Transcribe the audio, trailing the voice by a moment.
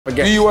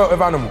Do you work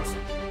with animals? No,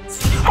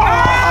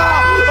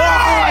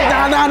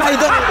 he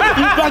doesn't.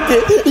 He bagged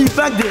it. He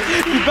bagged it.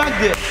 He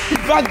bagged it. He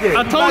bagged it.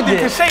 I told you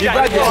to say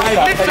that.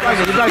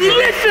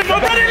 Listen, my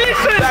brother,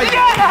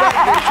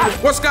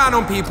 listen. What's going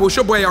on, people? It's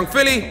your boy, Young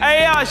Filly.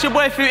 Hey, it's your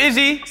boy,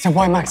 Izzy. It's your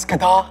boy, Max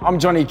Kadar. I'm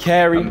Johnny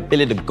Carey.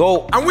 Billy the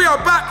GOAT. And we are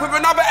back with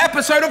another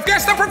episode of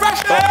Guess the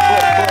Profession!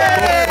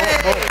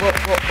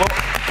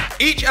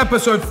 Each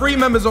episode, 3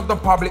 members of the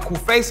public will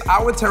face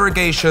our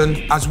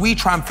interrogation as we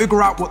try and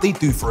figure out what they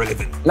do for a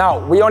living. Now,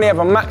 we only have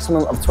a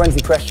maximum of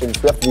 20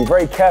 questions. We have to be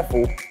very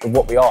careful with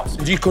what we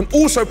ask. You can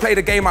also play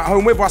the game at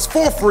home with us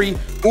for free.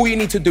 All you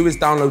need to do is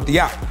download the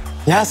app.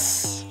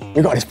 Yes,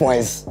 we got this,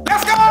 boys.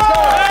 Let's go!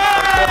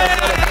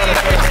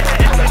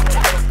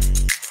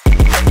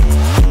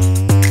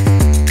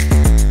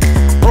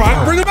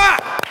 Right, bring it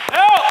back!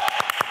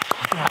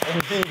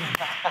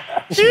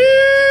 Yeah.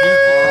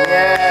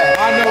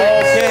 I know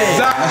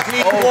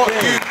exactly what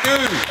you do.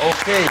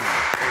 Okay.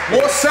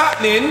 What's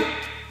happening?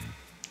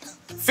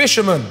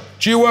 Fisherman,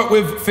 do you work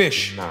with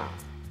fish? Nah.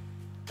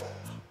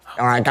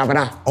 All right,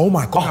 Governor. Oh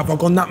my God, have I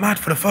gone that mad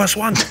for the first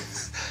one?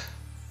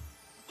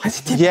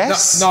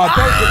 Yes. No, don't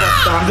give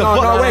us that.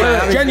 No,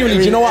 wait. Genuinely,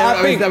 do you know what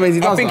I think?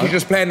 I think he's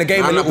just playing the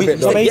game a little bit.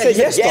 He said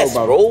yes,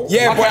 bro.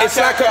 Yeah, but it's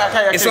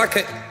like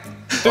a...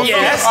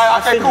 Yes.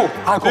 Okay, cool.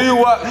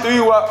 Do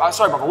you work?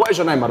 Sorry, brother. What is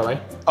your name, by the way?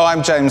 Oh,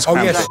 I'm James. Oh,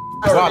 yes.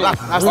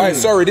 Right,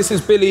 sorry, this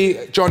is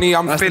Billy, Johnny,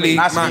 I'm Filly,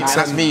 Max.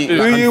 That's me.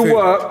 Do you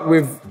work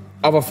with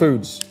other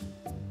foods?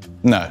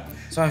 No.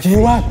 Do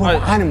you work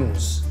with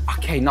animals?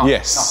 Okay, no.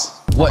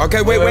 Yes. What?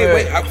 Okay, wait.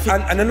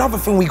 And another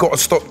thing we got to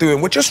stop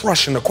doing, we're just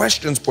rushing the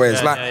questions,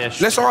 boys.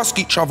 Let's ask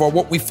each other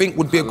what we think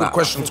would be a good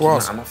question to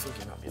ask.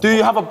 Do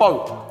you have a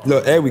boat?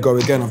 Look, here we go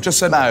again. I've just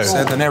said what I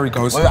said, and there he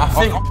goes. Well, I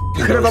think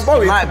you could have a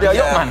boat. Might be a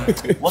yacht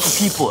man. What's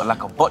the people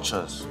like a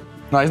butcher's?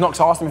 No, he's not.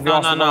 Because I asked him if he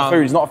asked for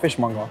food. He's not a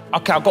fishmonger.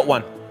 Okay, I've got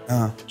one.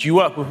 Do you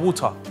work with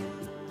water?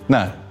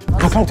 No.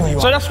 I can't tell you.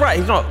 So that's right,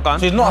 he's not gone.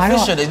 So he's not a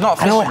fisher, he's not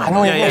a fisherman. I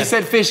know Yeah. he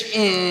said fish.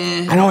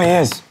 I know he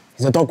is.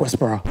 He's a dog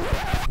whisperer.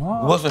 He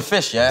works with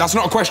fish, yeah? That's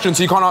not a question,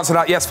 so you can't answer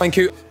that. Yes, thank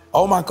you.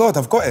 Oh my God,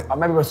 I've got it.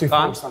 Maybe we're too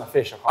focused on a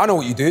fish. I know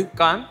what you do.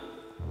 Go on.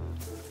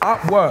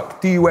 At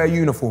work, do you wear a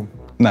uniform?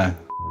 No.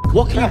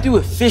 What can you do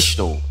with fish,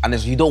 though? And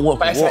you don't work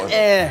with water? It's like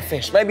air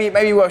fish. Maybe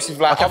he works with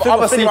like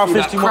other seafood,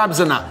 like crabs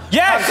and that.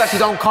 Yes! Crabs actually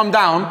don't come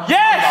down.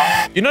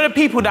 Yes! You know the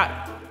people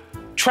that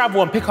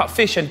travel and pick up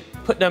fish and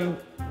put them,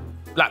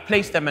 like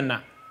place them in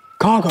that?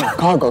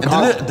 Cargo.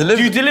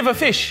 Do you deliver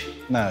fish?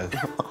 No.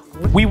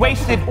 We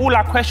wasted all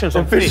our questions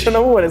on fish. in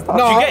the water. Do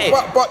you get it?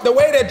 But the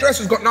way they're dressed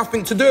has got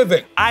nothing to do with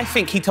it. I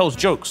think he tells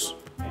jokes.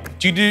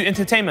 Do you do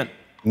entertainment?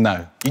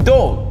 No. You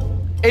don't.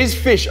 Is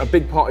fish a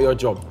big part of your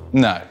job?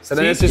 No. So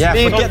then it's just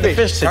forget the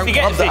fish.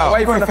 Forget the fish.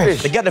 Away from the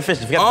fish. Forget the fish.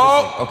 Forget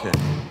the fish. Okay.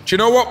 Do you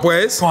know what,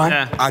 boys?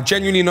 Yeah. I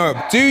genuinely know.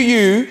 Do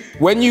you,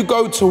 when you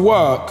go to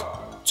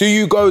work, do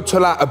you go to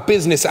like a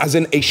business as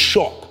in a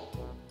shop?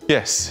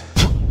 Yes.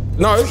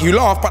 No, you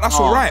laugh, but that's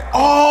all right.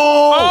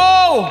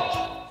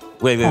 Oh!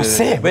 Wait. Just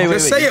say it,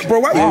 bro.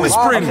 Why are you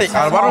whispering?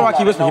 I don't know why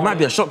he whispering. He might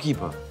be a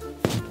shopkeeper.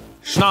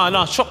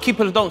 No,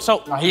 shopkeepers don't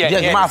sell. He might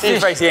have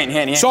fish. He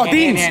ain't.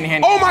 Sardines.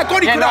 Oh my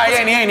God, he could have.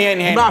 He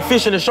ain't. He might have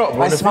fish in the shop,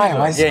 bro.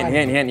 He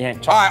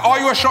ain't. All right, are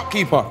you a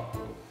shopkeeper?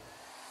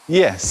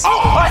 Yes. Oh,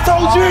 I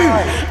told you!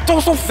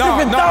 Don't stop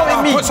flipping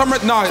doubting me!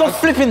 Stop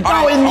flipping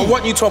doubting me! I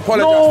want you to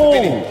apologise to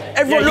Billy.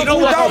 Everyone looked at me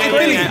like I was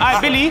crazy.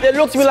 Billy. They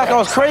looked at me like I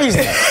was crazy.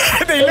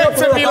 They looked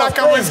at me like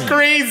I was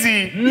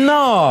crazy.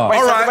 No.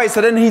 Wait,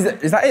 so then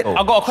is that it?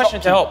 I've got a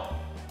question to help.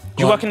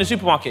 Do you work in the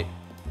supermarket?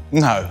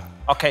 No.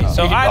 Okay,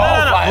 so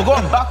We're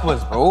going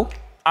backwards, bro.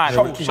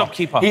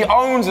 Shopkeeper. He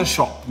owns a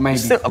shop, maybe.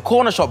 A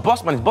corner shop,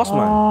 boss man, he's boss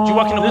man. Do you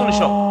work in the corner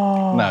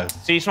shop? No.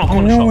 See, it's not a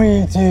corner shop.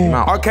 you do.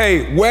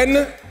 Okay,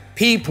 when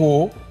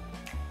people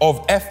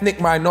of ethnic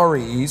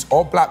minorities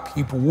or black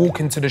people walk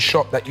into the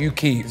shop that you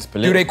keep,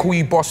 do they call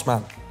you boss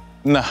man?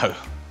 No.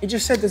 He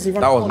just said, does he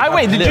run?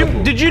 Wait,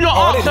 did you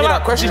not ask hear about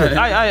that question.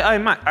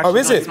 Matt. Oh,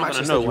 is it?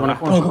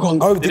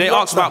 Oh, did they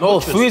ask about No,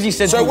 Foozy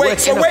said So wait,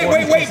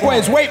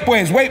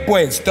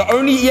 boys. The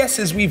only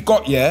yeses we've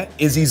got,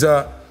 is he's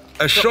a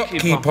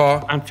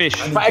shopkeeper and fish.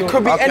 But it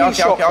could be any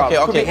shop.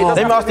 Okay. Let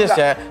me ask this,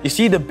 yeah. You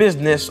see the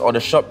business or the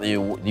shop that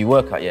you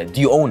work at, yeah? Do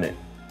you own it?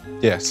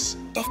 Yes.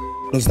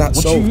 Is that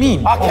What do you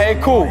mean? Okay,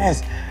 cool.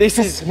 This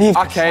is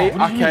okay.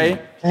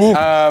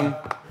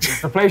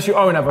 The place you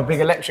own have a big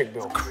electric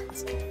bill.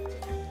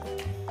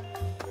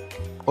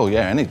 Oh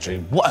yeah,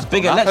 energy. What a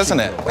big electric Isn't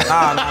it? No, you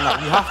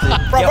have to.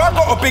 Bro, I've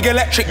got a big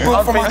electric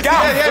bill from my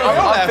gal.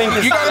 I think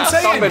You know what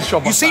I'm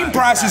saying? You seen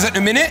prices at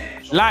the minute?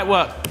 Light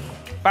work.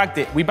 Bagged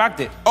it. We bagged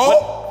it.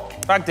 Oh.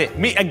 Bagged it.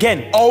 Me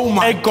again. Oh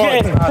my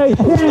God.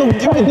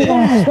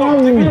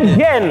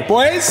 Again.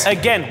 Boys.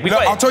 Again. Look,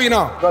 I'll tell you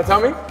now. Go on,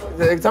 tell me.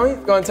 Go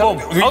and tell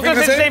me. I was going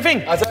to say the same thing.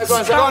 No,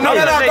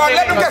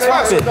 let them guess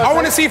first. I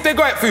want to see if they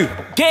got it food.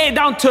 Get it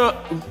down to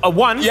a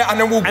 1. Yeah, and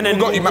then we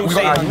got you. we'll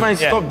say it. You might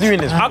stop doing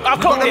this. I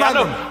clocked it.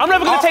 I'm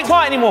never going to take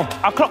part anymore.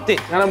 I clocked it.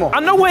 No more. I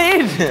know where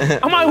it is.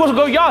 I might as well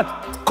go yard.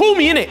 Call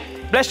me, innit?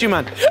 Bless you,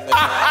 man.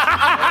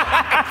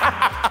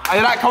 Are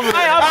you that confident?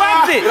 Hey, I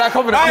bagged it. You're that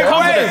confident? Hey, You're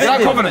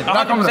that confident? You're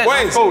that confident?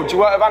 Wait. Cool, do you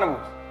work with animals?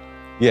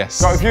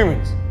 Yes. Work with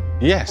humans?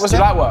 Yes. What's it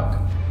like work?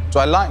 Do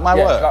I like my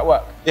Yeah, work? do you like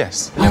work?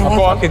 Yes. Go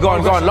on. Okay, go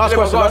on. Last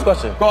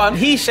question. Go on.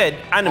 He said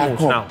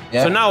animals now.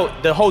 Yeah. So now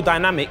the whole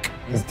dynamic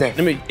It's dead.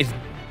 it's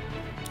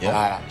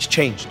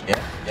changed.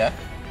 Yeah.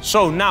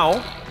 So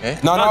now,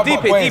 No,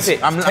 deep but it, wait, deep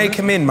it. Take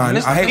him in, man.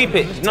 I hate Deep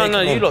it. No,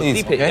 you lot,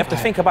 deep it. You have to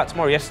Okay. think about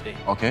tomorrow, yesterday.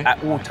 Okay.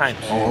 At all times.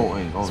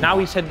 Oh. Now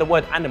he said the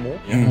word animal.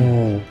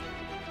 Yeah,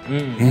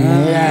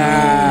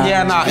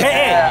 nah.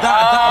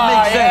 That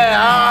makes sense.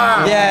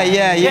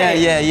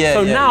 Yeah.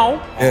 So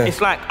now,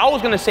 it's like, I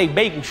was going to say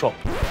bagel shop.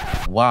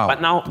 Wow. But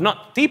now,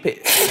 not deep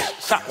it.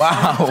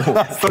 Wow.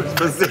 That's so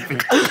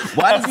specific.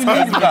 Why did you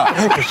leave with that?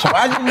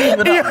 Why did you leave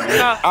with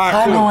that?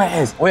 I know what it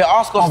is. Wait,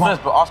 ask us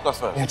first, but ask us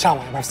first. Yeah, child,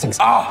 my breath stinks.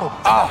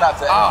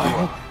 That's it.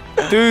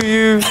 Do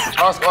you?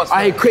 Ask us.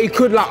 He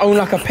could like own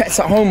like a pets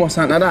at home or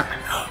something like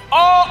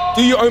that.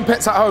 Do you own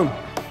pets at home?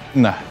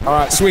 No. All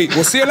right, sweet.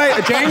 We'll see you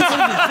later, James.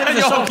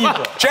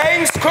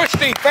 James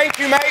Kushti, thank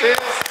you, mate.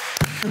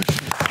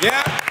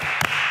 Yeah.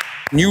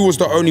 You was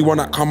the only one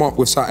that come up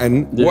with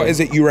something. Yeah. What is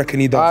it you reckon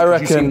he does? I You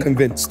reckon seem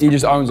convinced. he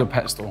just owns a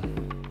pet store.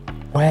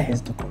 Where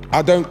is the...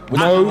 I don't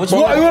know. Where's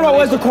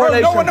the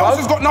correlation? No one else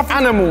has got nothing.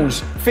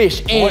 Animals, fish,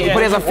 but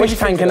there's a fish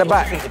tank in the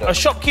back. A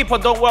shopkeeper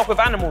don't work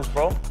with animals,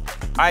 bro.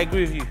 I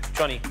agree with you,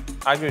 Johnny.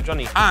 I agree with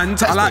Johnny. And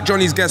I like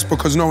Johnny's guess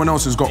because no one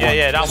else has got one.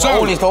 Yeah, that's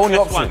So, It's the only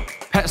option.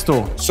 Pet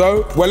store.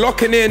 so we're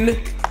locking in.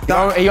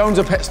 He owns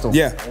a pet store.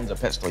 Yeah. He owns a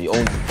pet store. He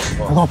owns it.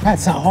 I got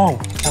pets at home.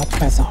 I got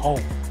pets at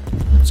home.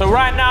 So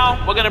right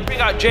now, we're gonna bring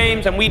out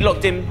James and we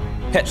locked in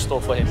pet store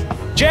for him.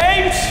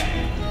 James,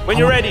 when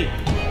you're ready.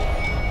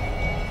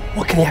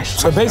 What can he actually...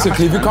 So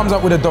basically, if he comes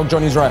up with a dog,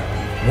 Johnny's right.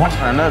 What?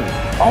 I know.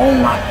 Oh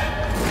my...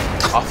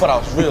 I thought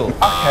that was real.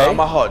 Okay.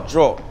 My heart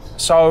dropped.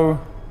 So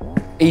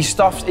he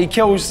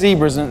kills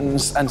zebras and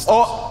stuff.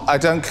 Oh, I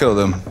don't kill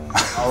them.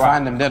 I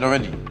ran them dead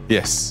already.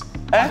 Yes.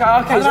 Okay.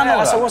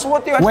 So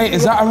what do you actually... Wait,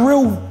 is that a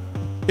real?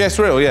 Yes,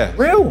 real, yeah.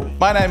 Real?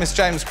 My name is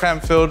James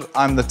Cranfield.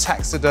 I'm the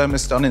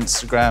taxidermist on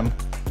Instagram.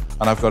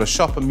 And I've got a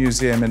shop and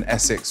museum in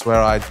Essex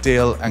where I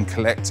deal and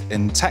collect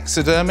in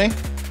taxidermy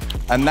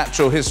and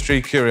natural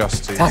history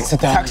curiosities.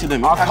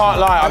 Taxidermy. I can't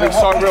lie, I'm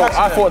so real.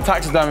 I thought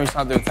taxidermy was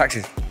something to do with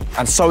taxis.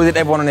 And so did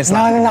everyone on this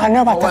line. No, I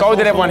know about that. So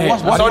did everyone here.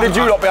 So did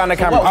you lot behind the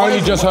camera. I only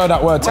just heard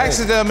that word.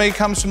 Taxidermy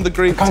comes from the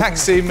Greek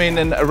taxi,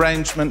 meaning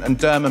arrangement, and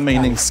derma,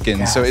 meaning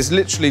skin. So it's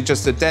literally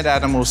just a dead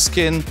animal's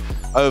skin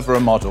over a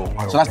model.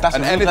 So that's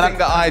and anything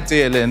that I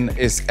deal in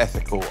is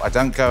ethical. I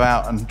don't go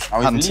out and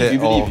hunt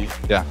it or...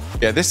 Yeah,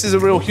 this is a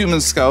real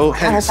human skull,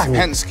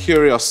 hence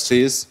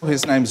curiosities.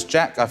 His name's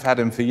Jack, I've had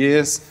him for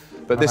years.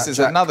 But this is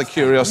another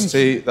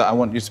curiosity that I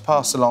want you to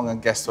pass along and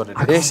guess what it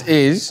is. This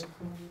is...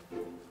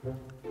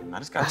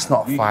 That's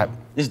not a fight.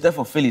 This is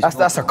definitely Philly's.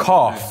 That's a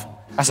calf.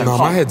 That's a No, calf.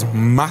 my head's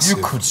massive.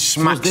 You could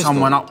smack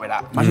someone up with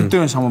that. Imagine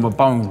doing someone with a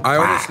bone. I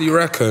honestly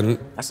reckon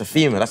That's a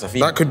female. That's a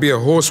female. that could be a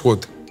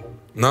horsewood.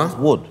 No?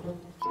 Wood.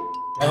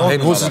 Hey,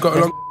 horse has got a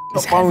long...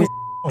 Bone.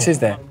 What is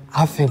there?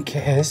 I think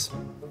it is.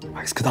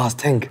 It's because I was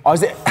think. Oh,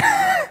 is it?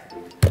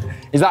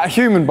 Is that a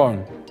human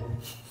bone?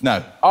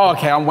 No. Oh,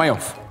 okay, I'm way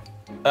off.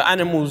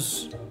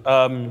 Animals,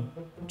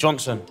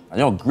 Johnson. And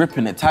you're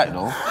gripping it tight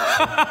though.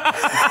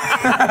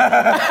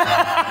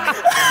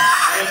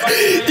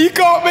 You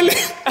can't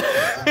believe...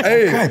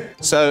 Hey.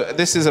 So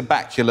this is a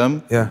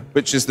baculum,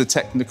 which is the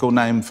technical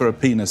name for a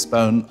penis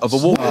bone of a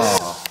walrus.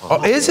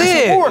 Oh, is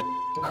it?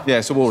 Yeah,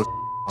 it's a walrus.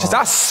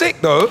 That's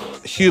sick, though.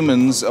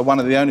 Humans are one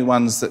of the only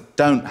ones that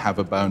don't have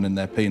a bone in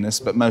their penis,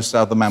 but most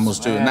other mammals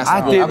do, and that's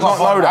I did not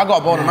know that. I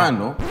got a bone in mine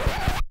though.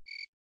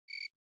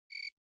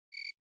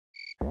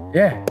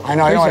 Yeah. I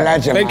know, you're a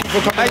legend. Thank you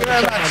for coming. Thank you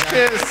very much.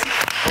 Cheers.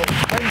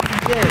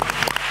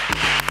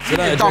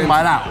 You're done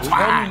by that.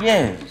 20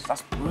 years.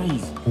 That's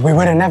crazy. We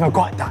would have never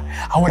got that.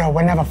 I would have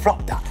never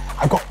flopped that.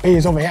 I got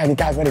beers over here and you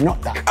guys would have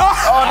knocked that.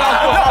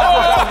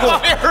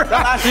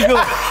 That's actually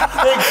good.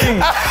 Big thing.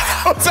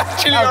 That's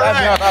actually alright.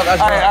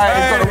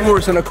 He's got a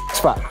walrus and a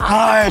spot.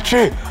 Ah,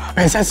 true.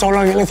 It's been so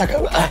long, it looks like a...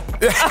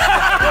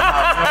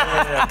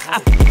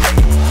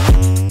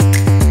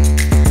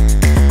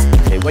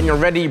 Okay, when you're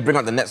ready, bring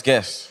out the next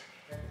guest.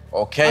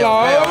 Okay.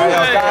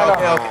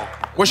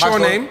 What's your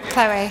name?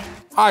 Chloe.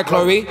 Hi,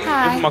 Chloe.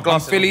 Hi. I'm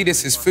Philly,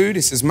 this is Food,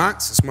 this is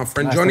Max, this is my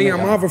friend Johnny,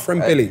 and my other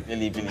friend Billy.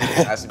 Billy.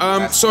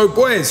 So,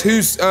 boys,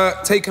 who's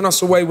taking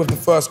us away with the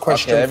first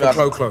question for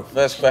Clo?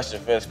 First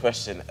question.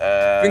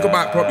 Think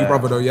about it properly,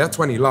 brother, though, yeah?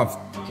 20, love.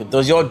 Okay,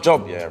 does your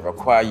job,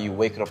 require you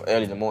waking up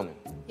early in the morning?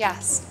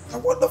 Yes.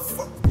 What the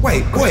fuck?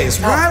 Wait, boys,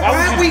 why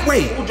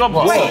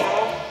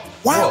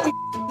are we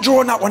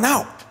drawing that one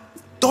out?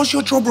 Does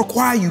your job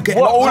require you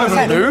getting up? All of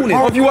them do.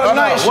 What if you work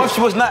nights? What if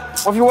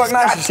you work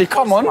nights? You say,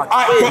 come on. But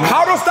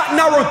how does that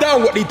narrow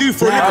down what they do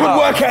for a living? You could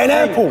work at an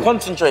airport.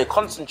 Concentrate.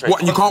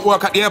 What, and you can't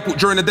work at the airport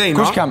during the day,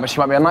 no? Push can, but she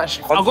might be a night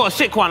shift. I've got a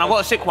sick one. Yeah,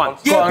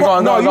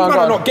 but no, you man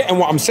are not getting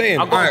what I'm saying.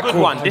 I've got a Alright, good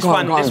cool. one. This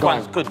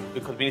one's good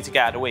because we need to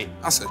get out of the way.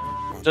 That's it.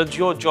 Does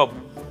your job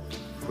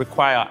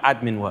require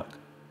admin work?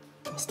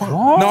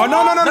 No.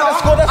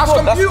 That's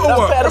computer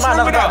work. What's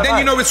wrong with that? Then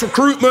you know it's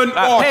recruitment.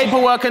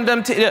 Paperwork and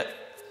them.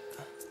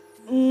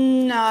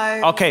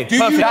 No. Okay, do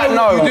you know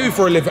what you do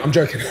for a living? I'm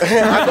joking.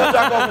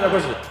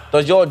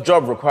 Does your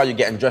job require you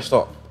getting dressed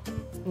up?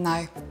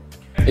 No.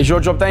 Is your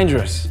job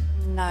dangerous?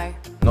 No.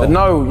 The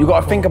no, you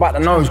gotta think about the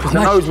no's, because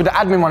the no's with the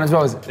admin one as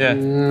well, is it? Yeah.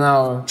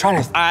 No.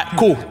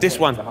 Cool, this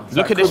one.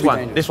 Look at this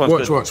one. This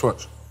one's good.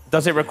 Watch.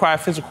 Does it require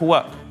physical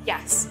work?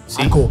 Yes.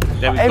 See? Cool.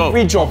 There we go.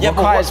 Every job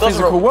requires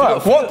physical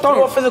work. What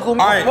don't? Physical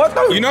work? What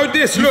don't? You know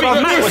this, look.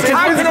 It's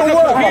physical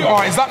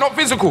work. Is that not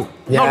physical?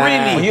 Not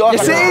really.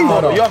 Yes, it is.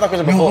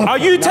 Are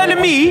you telling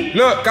me?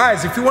 Look,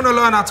 guys, if you want to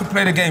learn how to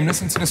play the game,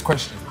 listen to this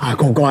question. Alright,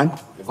 go on.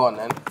 Go on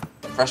then.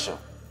 Pressure.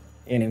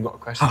 You ain't even got a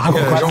question. I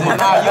got a question.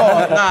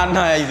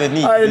 Nah, you don't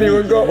need. I ain't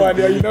even got one,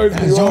 yeah, you know.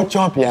 Is your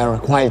job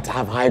required to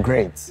have high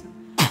grades?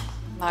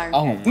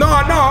 No.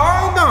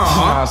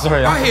 No.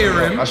 Sorry. I hear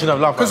him. I should have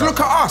laughed. Because look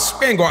at us.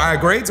 We ain't got high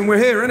grades and we're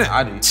here, innit?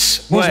 I do.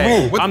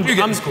 What did you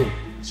get in school?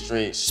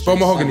 Straight. Spell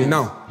mahogany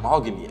now.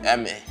 Mahogany.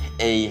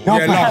 M-A.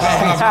 Yeah,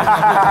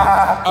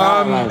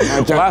 love.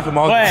 Y for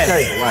mahogany.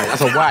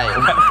 That's a Y.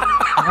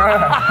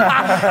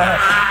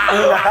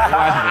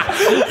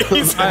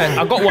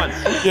 I got one.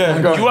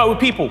 Yeah, Do you work with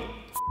people?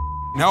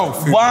 No.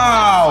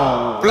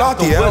 Wow. Bloody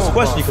That's the hell. worst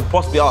question you could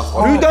possibly ask.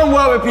 Who don't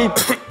work with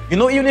people? You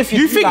know, even if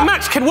You think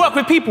Max can work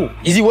with people?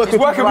 Is he working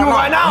with people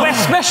right now? We're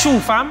special,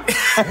 fam.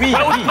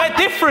 We're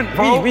different,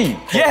 bro. We.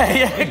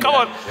 Yeah, come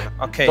on.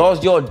 Okay.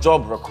 Does your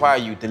job require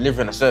you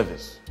delivering a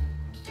service?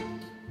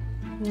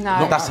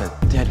 No. That's a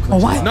dead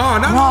question. Why? No.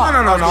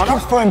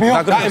 Just throwing me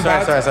off.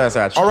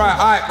 Sorry. All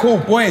right, cool,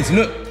 boys.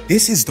 Look,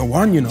 this is the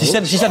one, you know.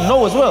 She said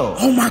no as well.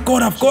 Oh my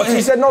God, I've got She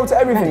it. said no to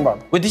everything,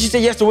 man. Wait, did she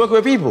say yes to work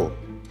with people?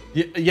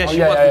 Yeah, she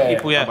works with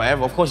people, yeah.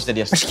 Whatever, of course she said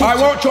yes. I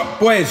won't drop,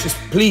 boys. Just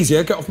please,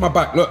 yeah, get off my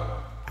back. Look.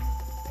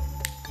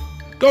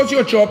 Does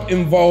your job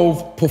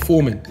involve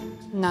performing?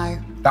 No.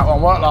 That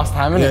one worked last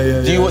time, innit?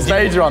 Yeah. Do you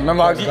stage one?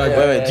 Remember?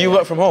 Wait, do you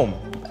work from home?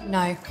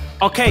 No.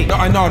 Okay.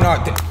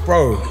 No,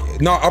 bro.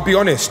 No, I'll be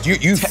honest.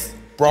 You,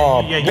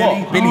 bro.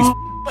 Yeah, Billy's.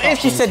 If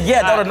she said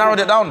yeah, that would have narrowed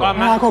it down though.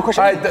 I got a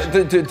question.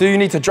 Do you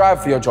need to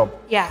drive for your job?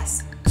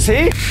 Yes.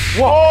 See?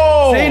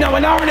 What? See, now we're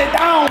narrowing it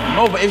down.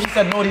 No, but if she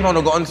said no, he might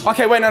have got on.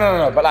 Okay, wait,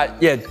 no. But like,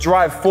 yeah,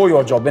 drive for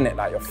your job, innit?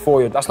 Like, you're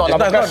for your. That's not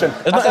another question.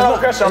 It's not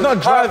question. It's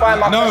not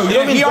drive. No,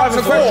 he asked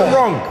the question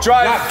wrong.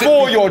 Drive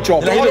for your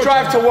job. Don't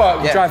drive to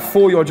work. You drive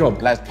for your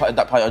job. Like,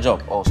 that part of your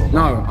job also.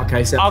 No.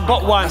 Okay, so. I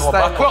got one. I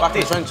clocked Back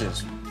in it.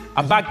 trenches.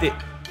 I bagged it.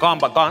 Go on.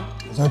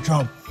 Is your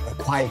job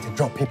required to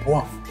drop people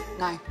off?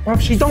 No. Bruv,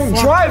 she don't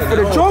drive for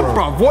the job,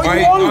 bruv. What are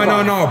you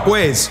on? No,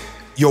 boys.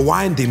 You're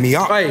winding me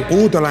up.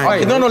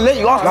 Borderline. No, let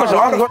you ask a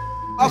question.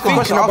 I'm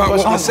thinking about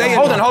what we're saying.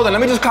 Hold on. Let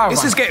me just clarify.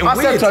 This is getting I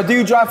weird. said to her, do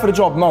you drive for the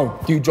job? No.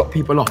 Do you drop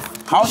people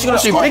off? How's she gonna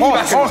say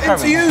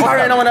Into you.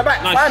 Carrying on the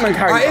back. Simon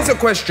carrying. Here's a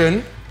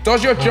question.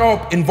 Does your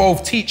job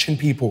involve teaching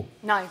people?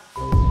 No.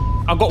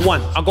 I got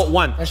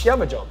one. Does she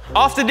have a job?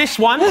 After this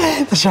one,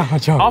 Does she have a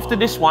job? after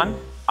this one,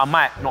 I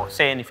might not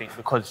say anything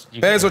because you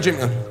Bears or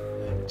Jimmy?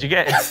 do you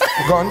get it?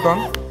 Go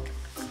on.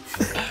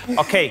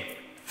 Okay.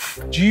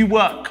 Do you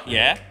work?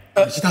 Yeah.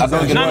 No. She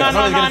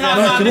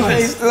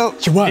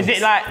works. Is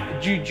it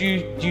like do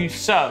you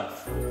serve?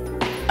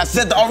 I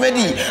said that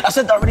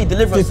already.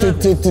 Deliver.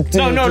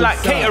 No,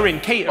 like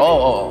catering.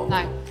 Oh.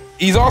 No.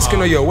 He's asking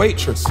her you're a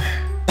waitress.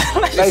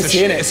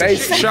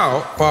 It's a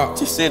shout, but...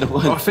 Just say the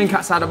word. I think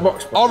outside the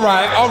box. All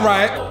right.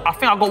 I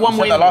think I got one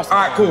more. that last All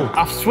right, cool.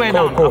 I swear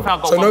down. I think I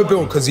got So one no more.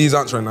 bill, because he's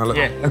answering now. Look.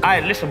 Yeah.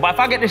 Alright, listen, but if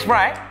I get this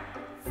right,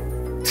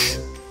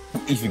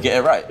 If you get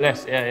it right.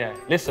 yeah.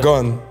 Listen. Go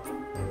on.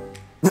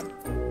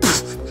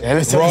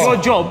 Does your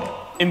job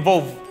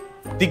involve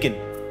digging?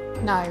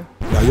 No.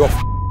 Now you're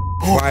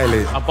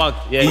violent. I bug.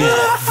 Yeah.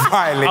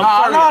 Violent.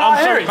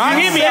 I'm sorry. You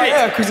hear me,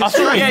 innit? I'm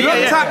sorry.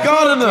 Yeah.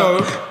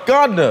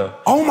 Gardener.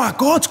 Oh my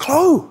God,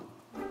 Chloe.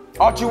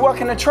 Oh, do you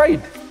work in a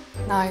trade?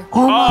 No.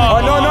 Oh,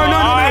 no.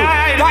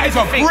 Hey, That is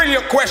a think.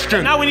 brilliant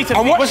question. Now we need to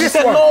And think. what's But this she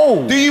said one?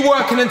 no. Do you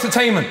work in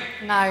entertainment?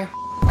 No.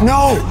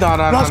 No.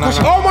 Last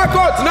question. Oh my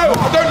God, no,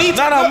 I don't need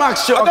to. No,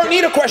 Max, sure, I don't okay.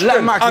 need a question.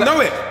 Let Max, I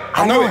know it.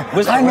 I know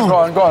it. I know.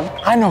 Go on.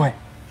 I know it.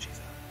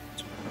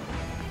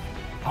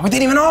 We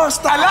didn't even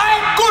ask that. I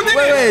lied. Good,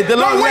 didn't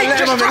it? Wait, let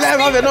him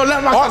have it. No,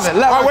 let Max have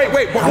it.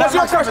 Wait. What's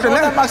your question?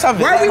 Let Max have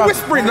it. Why are we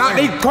whispering? Like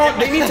they can't.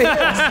 They need to.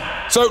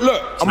 So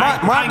look,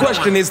 my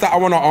question is that I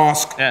want to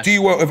ask: do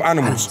you work with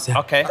animals?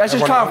 Okay. Let's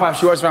just clarify if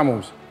she works with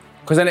animals.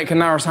 Because then it can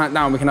narrow something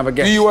down, we can have a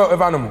guess. Do you work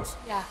with animals?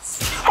 Yes.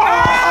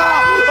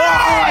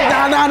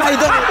 No, he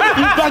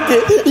bagged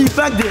it. He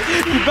bagged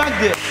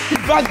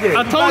it.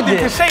 I told you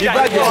to say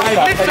that.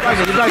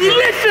 He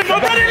listened,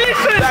 but didn't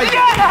listen.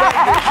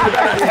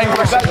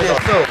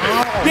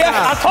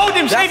 Yeah, I told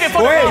him save it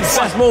for the last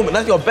Best moment.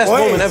 That's your best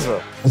moment ever.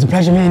 It was a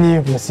pleasure meeting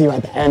you. We'll see you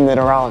at the end of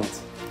the round.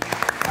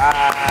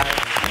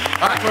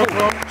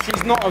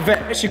 She's not a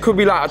vet. She could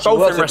be like a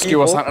dolphin rescue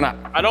or something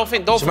like that. I don't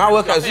think dolphins. might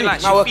work at a I feel zoo. like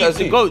She might work she at a feeds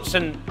the zoo. goats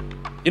and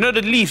You know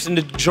the leaves and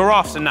the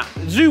giraffes and that?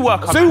 Zoo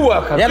worker. Zoo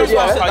worker. Yeah, that's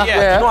what I said,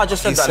 yeah. You know, I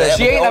just said that.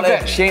 She ain't a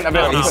vet. She ain't a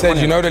vet. He said,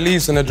 you know the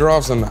leaves and the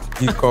giraffes and that?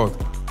 He's cold.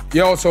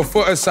 Yo, so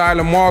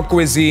Footasylum, Mark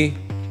Izzy,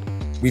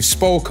 we've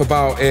spoke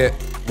about it.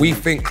 We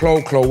think Clo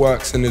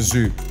works in the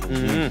zoo.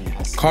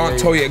 Can't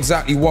tell you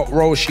exactly what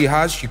role she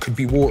has. She could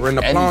be watering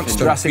the plants,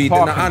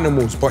 feeding the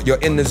animals, but you're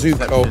in the zoo,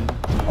 Clo.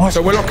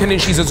 So we're locking in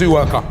she's a zoo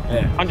worker.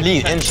 Yeah.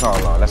 Please,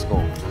 inshallah, let's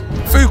go.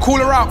 Fu, call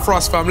her out for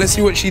us, fam. Let's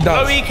see what she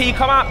does. Chloe, can you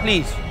come out,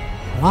 please?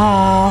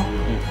 Wow.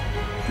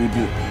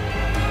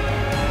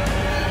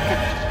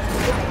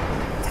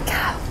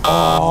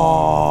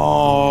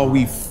 Oh,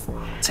 we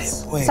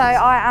So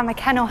I am a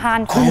kennel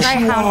hand for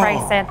greyhound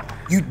racing.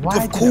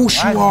 Of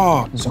course you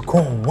are. So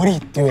cool. What do you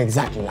do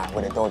exactly like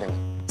with the building?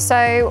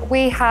 So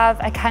we have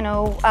a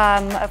kennel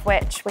of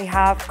which we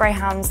have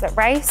greyhounds that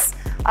race.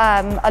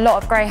 A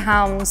lot of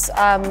greyhounds,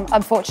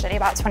 unfortunately,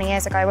 about 20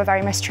 years ago, were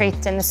very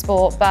mistreated in the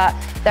sport, but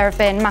there have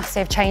been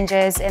massive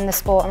changes in the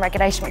sport and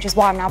regulation, which is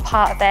why I'm now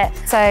part of it.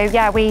 So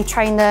yeah, we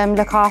train them,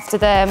 look after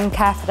them,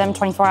 care for them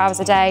 24 hours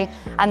a day,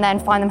 and then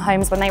find them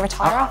homes when they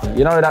retire.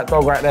 You know that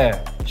dog right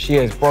there? She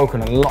has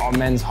broken a lot of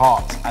men's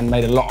hearts and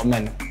made a lot of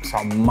men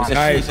some money.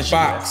 Nice,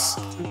 facts.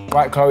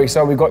 Right, Chloe,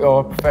 so we got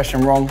your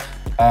profession wrong,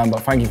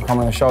 but thank you for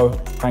coming on the show.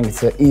 Thank you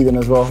to Eden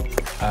as well.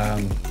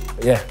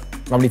 But yeah,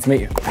 lovely to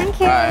meet you. Thank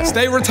you.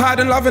 Stay retired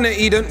and loving it,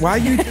 Eden. Why are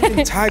you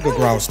doing tiger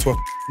growls to a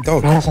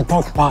dog? That's a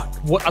dog bark.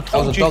 What I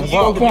told you, dog you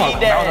bark. used to be there.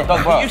 That was a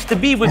dog bark. You used to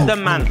be with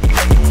them, man.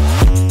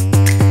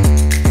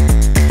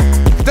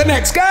 The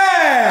next guy!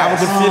 I have a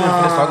good feeling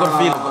for this. I got a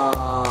feeling.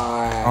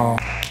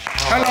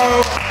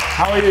 Hello.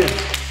 How are you?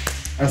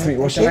 Nice to meet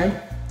you. What's your name?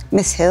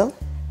 Miss Hill.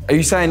 Are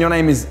you saying your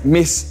name is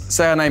Miss,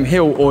 say her name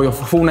Hill, or your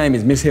full name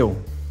is Miss Hill?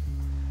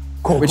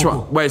 Cool. Which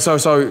one? Wait, so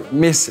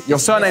Miss, your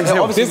surname's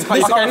Hill. obviously,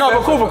 Okay, no,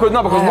 but cool,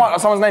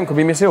 because someone's name could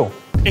be Miss Hill.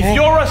 If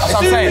you're a what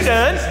I'm saying.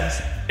 student,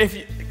 if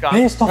you... Based You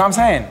know off, what I'm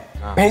saying?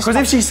 Because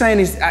if she's saying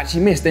it's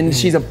actually Miss, then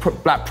she's a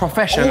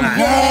profession. You know what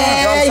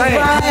I'm saying?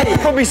 right. It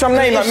could be some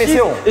name like Miss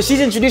Hill. If she's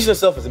introducing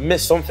herself as a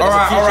Miss something, All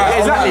right.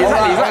 Exactly.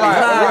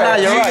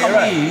 You're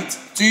right.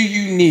 Do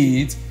you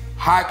need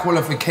high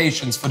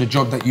qualifications for the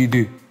job that you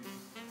do?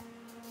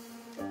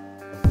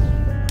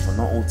 But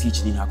not all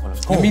teachers need high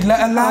qualifications. Let me let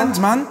her land,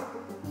 man.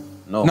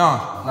 No.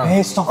 No.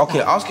 based off Okay,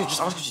 that,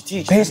 just ask if she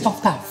teaches. based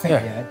off that thing,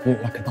 yeah, you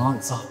look like a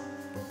dancer.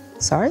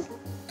 Sorry?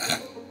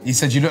 He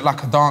said you look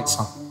like a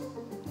dancer.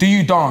 Do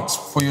you dance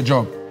for your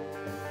job?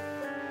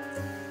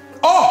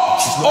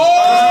 She's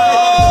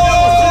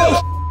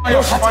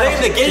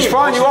playing the game. She's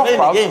throwing you off,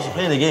 bro. She's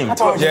playing the game.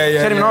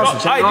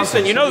 Hey,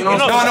 listen, you know... No,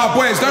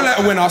 boys, don't let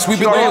her win us. We've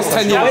been doing this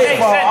 10 years. Makes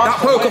sense. That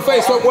poker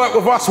face won't work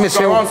with us, Miss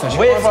Hill. Wait for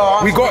her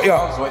answer. We got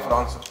ya. Wait for the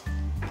answer.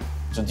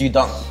 So do you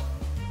dance?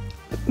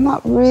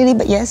 Not really,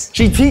 but yes.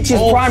 She teaches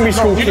primary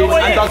school kids You know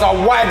what and it is? does a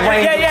wide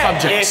range of If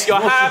subjects. you're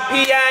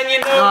happy and you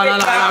know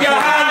it, clap your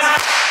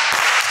hands.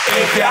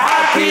 If you're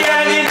happy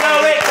and you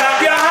know it,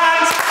 clap your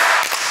hands.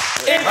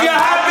 If you're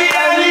happy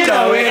and you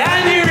know it,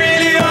 and you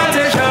really want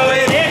to show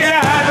it. If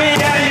you're happy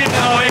and you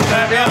know it,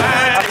 clap your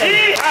hands.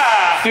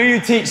 Yeah. Do you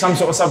teach some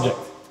sort of subject?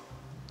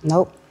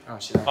 Nope.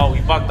 Oh,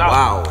 we bugged out.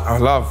 Wow. I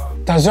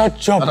love. Does your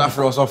job... That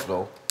throw us off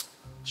though.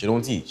 She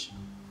don't teach.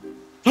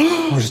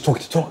 We're just talk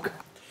to talk.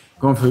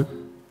 Go on, Fu.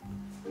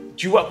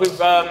 Do you work with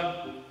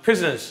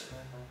prisoners?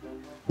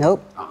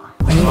 Nope. I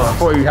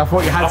thought you had I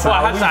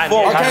thought I had that.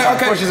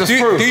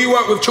 Okay. Do you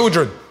work with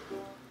children?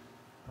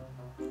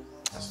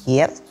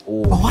 Yep.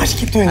 But why does she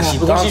keep doing that?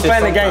 Because she's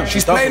playing the game.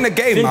 She's playing the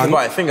game,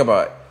 man. Think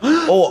about it.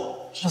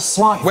 Oh, She's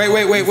smart. Wait,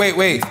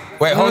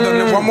 hold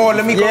on. One more,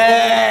 let me go.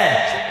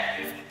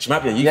 she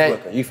might be a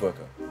youth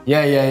worker.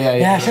 Yeah.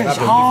 Yeah, she was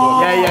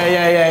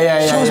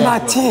Yeah. She was my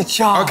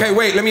teacher. Okay,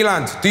 wait, let me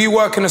land. Do you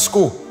work in a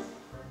school?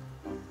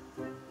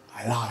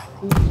 I lied.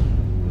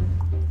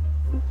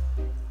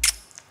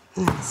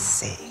 Let's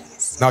see.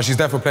 No, she's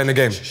definitely playing the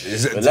game.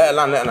 But let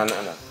her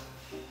land.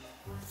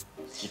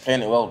 She's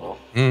playing it well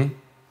though.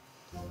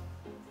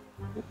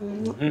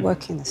 Not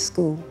working in a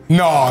school.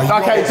 No.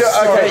 Okay,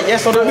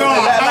 yes or no? Do you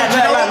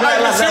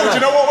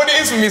know what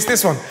it is for me? It's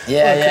this one.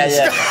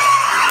 Yeah.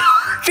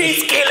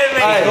 She's killing me.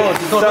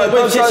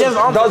 She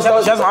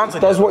hasn't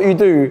answered. Does what you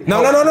do.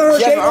 No.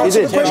 She didn't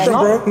answer the did. question,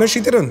 bro. No, she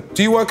didn't.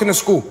 Do you work in a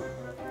school?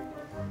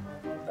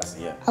 That's a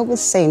yeah. I would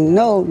say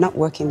no, not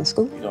working in a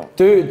school.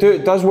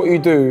 Does what you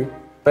do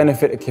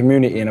benefit the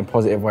community in a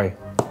positive way?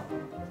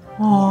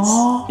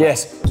 Aww.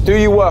 Yes. Do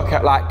you work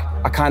at like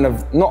a kind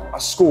of, not a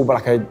school, but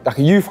like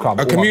a youth club?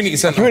 A community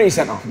centre. Community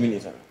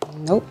centre.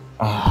 Nope.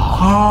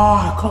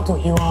 Ah, I clocked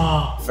what you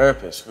are.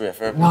 Therapist, career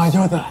therapist. No,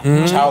 you're that.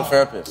 Child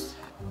therapist.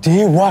 Do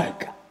you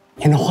work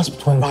in a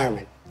hospital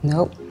environment?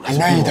 Nope. I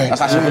know you don't.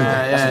 That's actually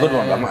that's a good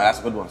one. That's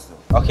a good one still.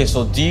 Okay,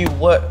 so do you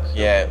work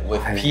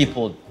with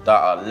people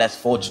that are less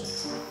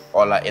fortunate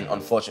or like in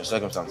unfortunate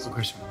circumstances? Good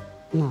question.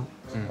 No.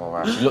 All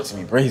right. She looked at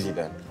me brazy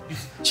then.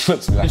 She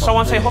looked at me like. Did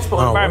someone say hospital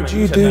environment? What do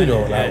you do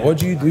though? Like, what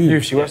do you do?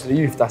 Youth, she works at the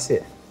youth, that's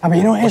it. I mean,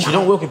 you know what it is? She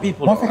don't work with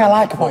people. One thing I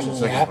like about you,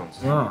 Unfortunate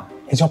circumstances.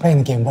 is you're playing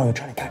the game well, you're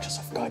trying to catch us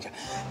off guard.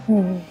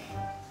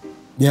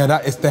 Yeah,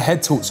 that is, the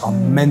head tilts are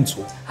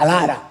mental. I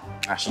like that.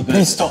 Actually,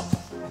 Please stop.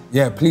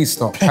 Yeah, please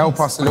stop. Help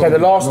us a little Okay, the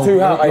bit. last two,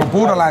 You're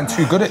borderline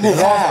too good at this.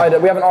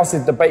 we haven't asked the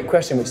debate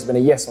question, which has been a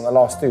yes on the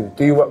last two.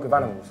 Do you work with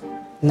animals?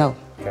 No.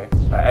 Okay.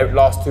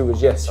 Last two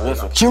was yes.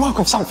 Do you work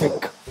with something?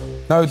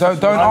 No,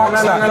 don't answer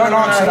that. Don't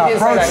answer that,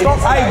 bro. Stop.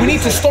 Hey, we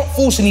need to stop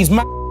forcing these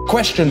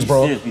questions,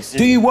 bro.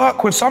 Do you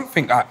work with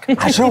something, Ak?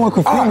 I don't work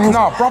with humans.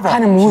 No, brother.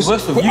 Animals.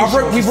 We've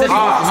already.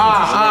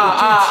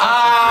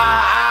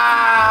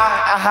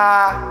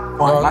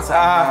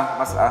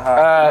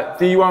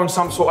 Do you own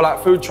some sort of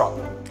like food truck?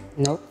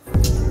 No.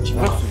 She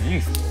works with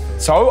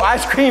youth. So,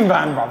 ice cream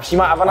van, bro. She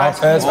might have an ice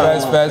cream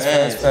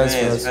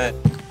van.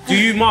 Do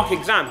you mark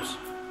exams?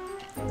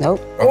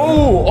 Nope.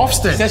 Oh,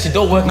 Ofsted. She said she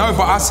don't work. No,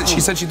 but she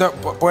said she don't.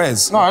 But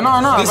boys. No.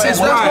 This is that's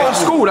right. not a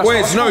school. That's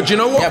Boys, not a no. Do you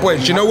know what,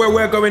 boys? Do you know where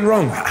we're going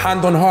wrong?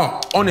 Hand on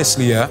heart.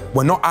 Honestly, yeah,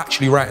 we're not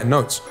actually writing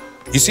notes.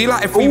 You see,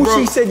 like if we All wrote,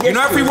 she said you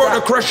know, if we yes wrote to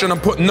the question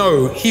and put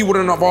no, he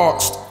wouldn't have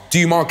asked. Do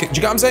you mark it? Do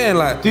you get what I'm saying?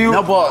 Like,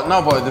 No,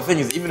 but the thing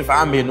is, even if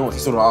I'm being naughty, he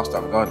still would ask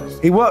that regardless.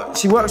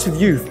 She works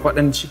with youth, but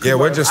then she. yeah,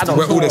 we're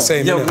all the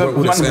same. Yeah, innit? We're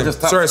all the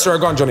same. Sorry,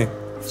 go on, Johnny.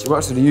 She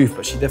works with the youth,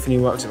 but she definitely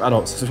works with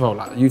adults as well.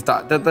 Like youth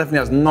that definitely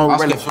has no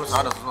relevance.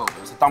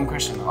 It's a dumb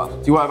question. Do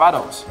you work with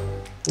adults?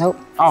 Nope.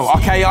 Oh,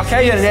 okay,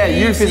 yeah.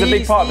 Youth is a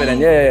big part of it then.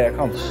 Yeah,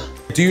 come.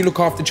 Do you look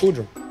after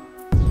children?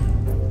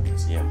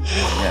 Yeah.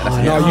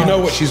 No, you know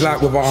what she's like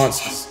with her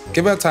answers.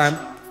 Give her time.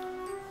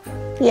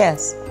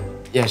 Yes.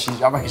 Yeah, I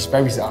reckon she's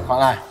babysitter, I can't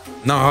lie.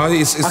 No,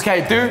 it's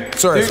Okay,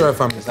 Sorry,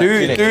 fam. Do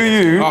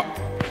you,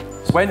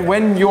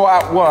 when you're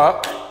at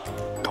work,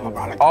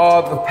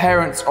 are the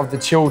parents of the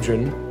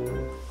children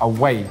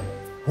away?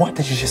 What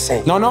did you just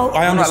say? No,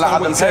 I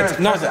understand what you said.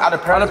 No, are the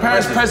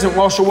parents present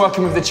whilst you're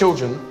working with the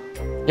children?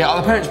 Yeah,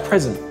 are the parents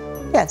present?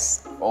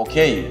 Yes.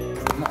 Okay.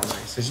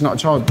 So she's not a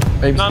child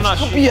babysitter? No,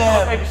 she could be a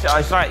babysitter.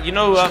 It's like, you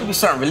know... She could be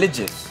something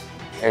religious.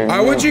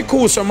 What do you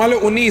call? So my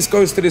little niece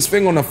goes to this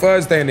thing on a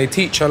Thursday and they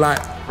teach her like,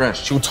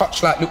 she'll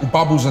touch like little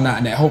bubbles and that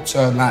and it helps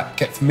her like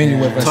get familiar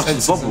with her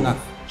senses and that.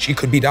 She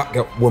could be that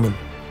woman.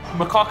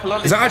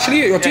 Macaca Is that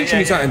actually it? You're teaching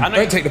me something?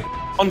 Don't take the...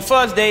 On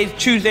Thursdays,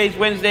 Tuesdays,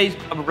 Wednesdays,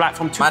 like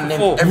from 2 to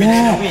 4. Every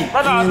day of the week.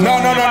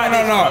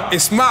 No.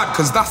 It's mad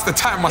because that's the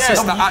time my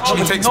sister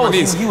actually takes my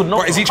niece.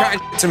 But is he trying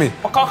to me?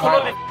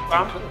 Macaca.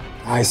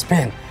 I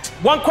spin.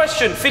 One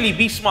question, Filly,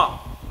 be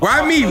smart.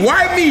 Why me?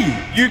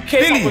 You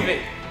came up with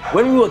it.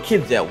 When we were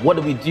kids, what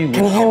did we do?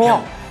 Can you hear me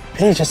out?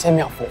 Please just hear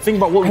me out. Think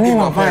about what we I did know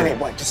with my our violent,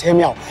 but just hear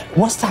me out.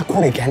 What's that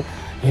called again?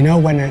 You know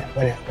when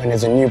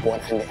there's a newborn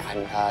and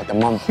the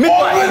mum.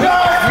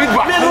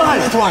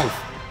 Midwife.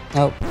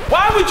 No.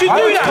 Why would you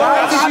do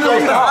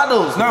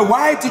that? No,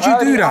 why did you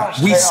do that?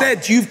 We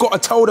said you've got to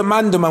tell the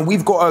mandem and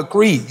we've got to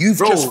agree. You've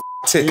just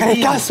f***ed it. Can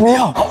you gas me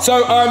up?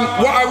 So,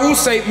 what I will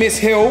say, Miss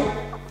Hill,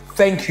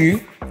 thank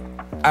you.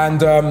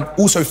 And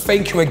also,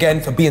 thank you again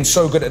for being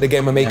so good at the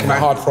game and making it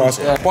hard for us.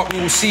 But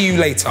we will see you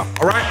later,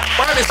 all right?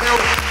 Bye, Miss Hill.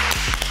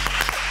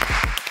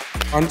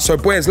 So,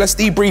 boys, let's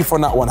debrief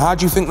on that one. How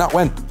do you think that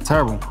went?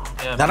 Terrible.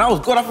 Yeah. That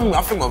was good. I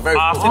think we're very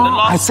I good. think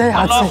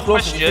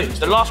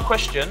the last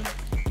question.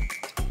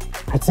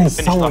 I'd say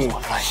someone.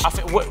 I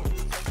think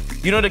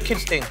you know the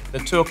kids thing, the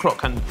 2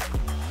 o'clock, and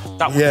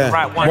that was the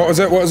right one. What was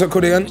it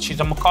called again?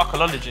 She's a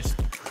macacologist.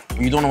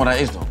 You don't know what that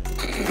is, though.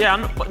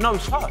 Yeah, but no,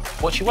 it's her.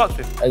 What she works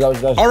with.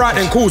 All right,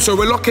 then, cool. So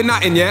we're locking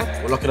that in,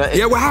 yeah? We're locking that in.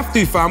 Yeah, we have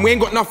to, fam. We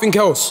ain't got nothing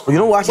else. Well, you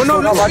know what? I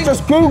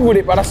just googled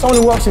it, but that's someone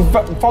who works with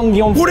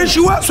fungi on. What does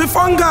she works with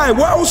fungi?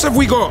 What else have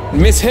we got?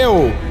 Miss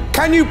Hill,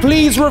 can you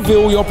please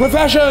reveal your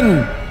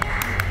profession?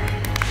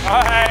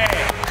 Hey.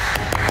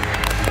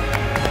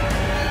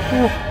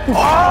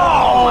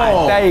 Oh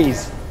my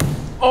days.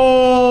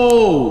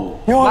 Oh!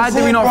 Why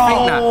did we not think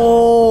that?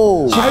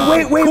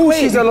 Wait.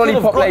 She's a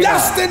lollipop lady.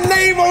 That's the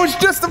name I was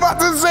just about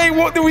to say.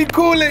 What do we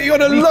call it? You're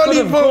the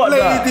lollipop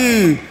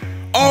lady.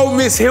 Oh,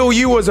 Miss Hill,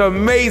 you was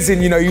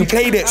amazing. You know, you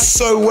played it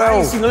so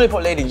well. I've seen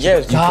lollipop lady,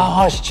 yes.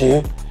 I asked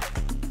you,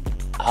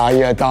 are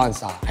you a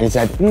dancer? And you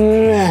said,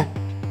 meh.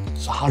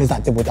 So how does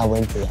that dibble dabble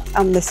into that?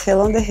 I'm Miss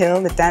Hill on the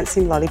Hill, the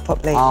dancing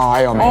lollipop lady. Oh,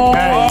 I am. You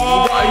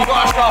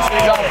got to start for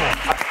example.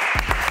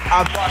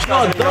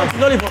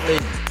 Lollipop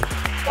lady.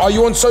 Are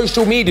you on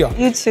social media?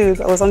 YouTube.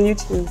 I was on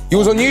YouTube. You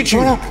was on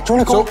YouTube? Do you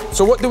wanna go?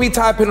 So what do we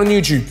type in on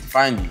YouTube?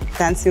 Find you.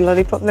 Dancing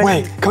lollipop lady.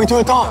 Wait, can we do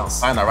a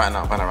dance? Find that right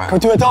now. Can we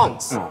do a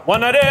dance?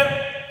 One of them,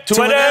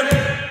 two of them,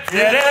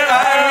 three of them.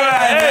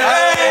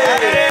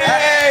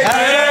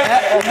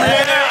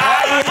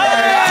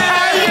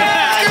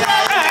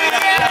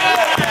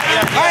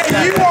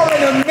 You are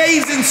an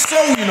amazing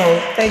soul, you know.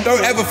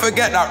 Don't ever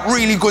forget that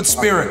really good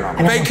spirit.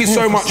 Thank you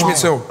so much,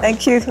 Miss Hill.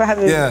 Thank you for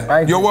having me.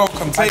 Yeah, you're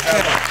welcome. Take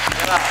care.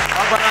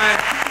 Bye-bye.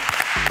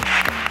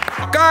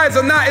 Guys,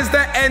 and that is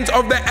the end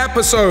of the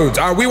episode.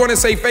 We want to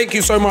say thank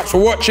you so much for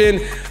watching.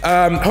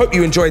 Hope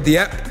you enjoyed the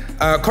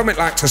app. Comment,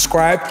 like,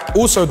 subscribe.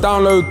 Also,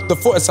 download the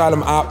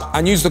Footasylum app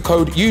and use the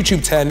code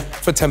YouTube10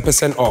 for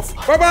 10% off.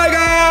 Bye-bye,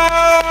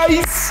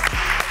 guys!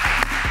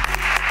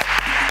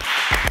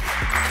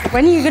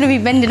 When are you going to be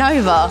bending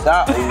over?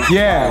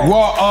 Yeah,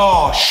 what?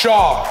 Oh,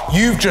 Shaw,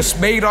 you've just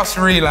made us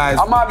realise.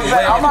 I might be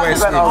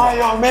bent over.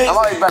 Yo, mate. I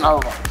might be bent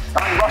over.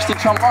 Rusty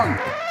trombone.